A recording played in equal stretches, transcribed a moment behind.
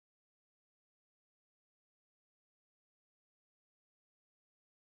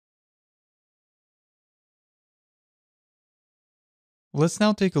Let's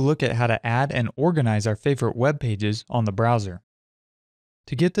now take a look at how to add and organize our favorite web pages on the browser.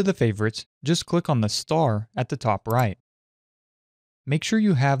 To get to the favorites, just click on the star at the top right. Make sure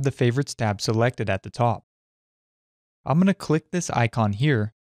you have the Favorites tab selected at the top. I'm going to click this icon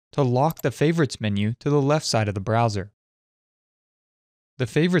here to lock the Favorites menu to the left side of the browser. The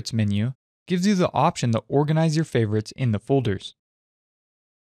Favorites menu gives you the option to organize your favorites in the folders.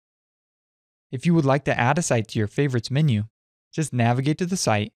 If you would like to add a site to your Favorites menu, just navigate to the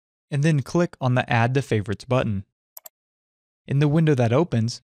site and then click on the Add to Favorites button. In the window that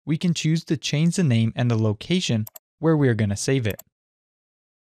opens, we can choose to change the name and the location where we are going to save it.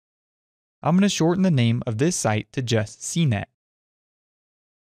 I'm going to shorten the name of this site to just CNET.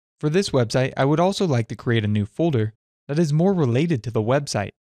 For this website, I would also like to create a new folder that is more related to the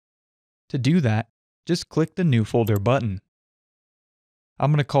website. To do that, just click the New Folder button.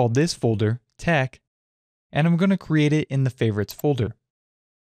 I'm going to call this folder Tech, and I'm going to create it in the Favorites folder.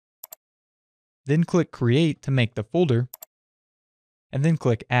 Then click Create to make the folder, and then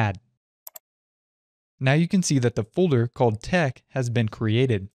click Add. Now you can see that the folder called Tech has been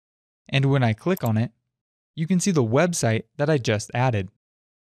created, and when I click on it, you can see the website that I just added.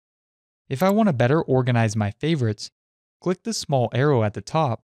 If I want to better organize my favorites, click the small arrow at the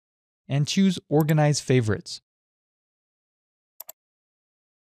top and choose Organize Favorites.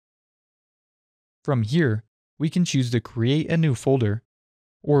 From here, we can choose to create a new folder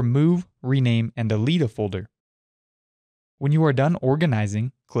or move, rename, and delete a folder. When you are done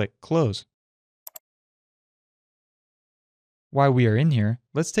organizing, click Close. While we are in here,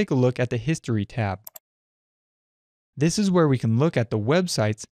 let's take a look at the History tab. This is where we can look at the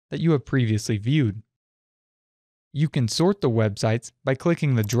websites that you have previously viewed. You can sort the websites by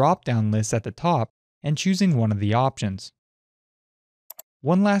clicking the drop-down list at the top and choosing one of the options.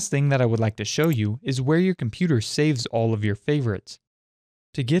 One last thing that I would like to show you is where your computer saves all of your favorites.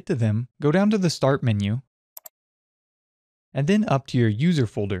 To get to them, go down to the Start menu, and then up to your User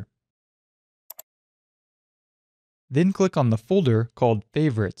folder. Then click on the folder called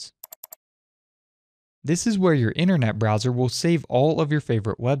Favorites. This is where your internet browser will save all of your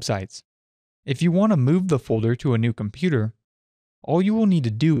favorite websites. If you want to move the folder to a new computer, all you will need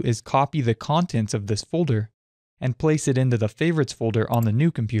to do is copy the contents of this folder and place it into the Favorites folder on the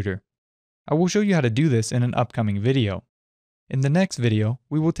new computer. I will show you how to do this in an upcoming video. In the next video,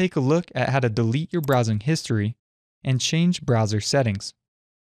 we will take a look at how to delete your browsing history and change browser settings.